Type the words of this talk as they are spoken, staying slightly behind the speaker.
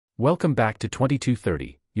Welcome back to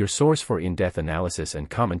 2230, your source for in-depth analysis and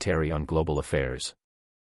commentary on global affairs.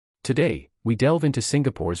 Today, we delve into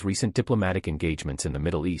Singapore's recent diplomatic engagements in the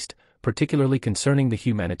Middle East, particularly concerning the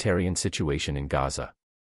humanitarian situation in Gaza.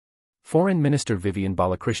 Foreign Minister Vivian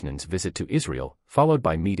Balakrishnan's visit to Israel, followed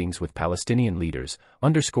by meetings with Palestinian leaders,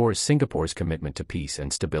 underscores Singapore's commitment to peace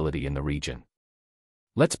and stability in the region.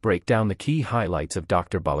 Let's break down the key highlights of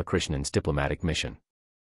Dr. Balakrishnan's diplomatic mission.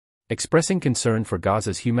 Expressing concern for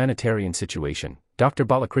Gaza's humanitarian situation, Dr.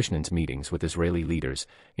 Balakrishnan's meetings with Israeli leaders,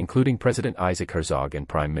 including President Isaac Herzog and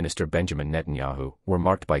Prime Minister Benjamin Netanyahu, were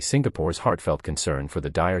marked by Singapore's heartfelt concern for the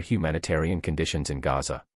dire humanitarian conditions in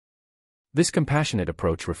Gaza. This compassionate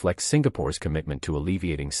approach reflects Singapore's commitment to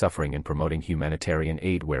alleviating suffering and promoting humanitarian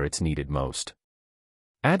aid where it's needed most.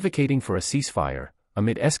 Advocating for a ceasefire,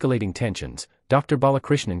 amid escalating tensions, Dr.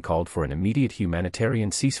 Balakrishnan called for an immediate humanitarian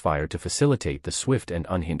ceasefire to facilitate the swift and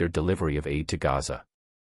unhindered delivery of aid to Gaza.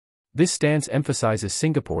 This stance emphasizes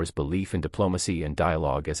Singapore's belief in diplomacy and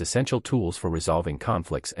dialogue as essential tools for resolving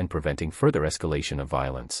conflicts and preventing further escalation of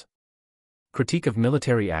violence. Critique of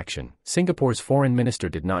military action. Singapore's foreign minister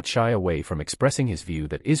did not shy away from expressing his view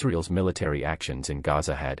that Israel's military actions in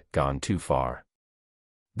Gaza had gone too far.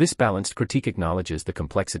 This balanced critique acknowledges the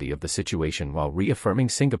complexity of the situation while reaffirming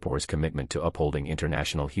Singapore's commitment to upholding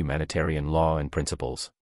international humanitarian law and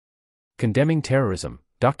principles. Condemning terrorism,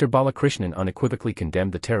 Dr. Balakrishnan unequivocally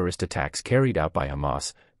condemned the terrorist attacks carried out by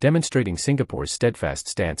Hamas, demonstrating Singapore's steadfast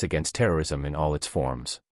stance against terrorism in all its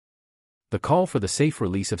forms. The call for the safe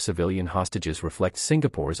release of civilian hostages reflects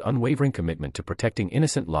Singapore's unwavering commitment to protecting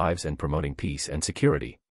innocent lives and promoting peace and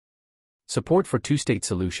security. Support for two-state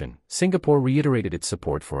solution. Singapore reiterated its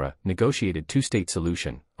support for a negotiated two-state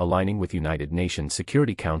solution, aligning with United Nations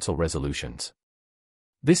Security Council resolutions.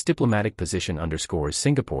 This diplomatic position underscores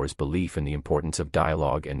Singapore's belief in the importance of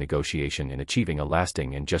dialogue and negotiation in achieving a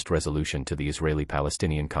lasting and just resolution to the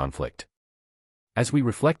Israeli-Palestinian conflict. As we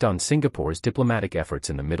reflect on Singapore's diplomatic efforts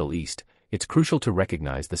in the Middle East, it's crucial to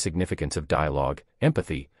recognize the significance of dialogue,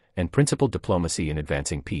 empathy, and principled diplomacy in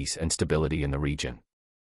advancing peace and stability in the region.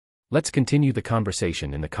 Let's continue the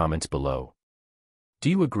conversation in the comments below. Do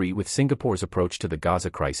you agree with Singapore's approach to the Gaza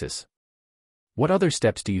crisis? What other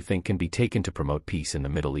steps do you think can be taken to promote peace in the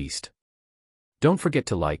Middle East? Don't forget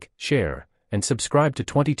to like, share, and subscribe to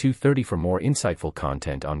 2230 for more insightful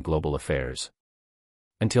content on global affairs.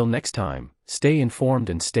 Until next time, stay informed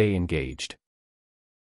and stay engaged.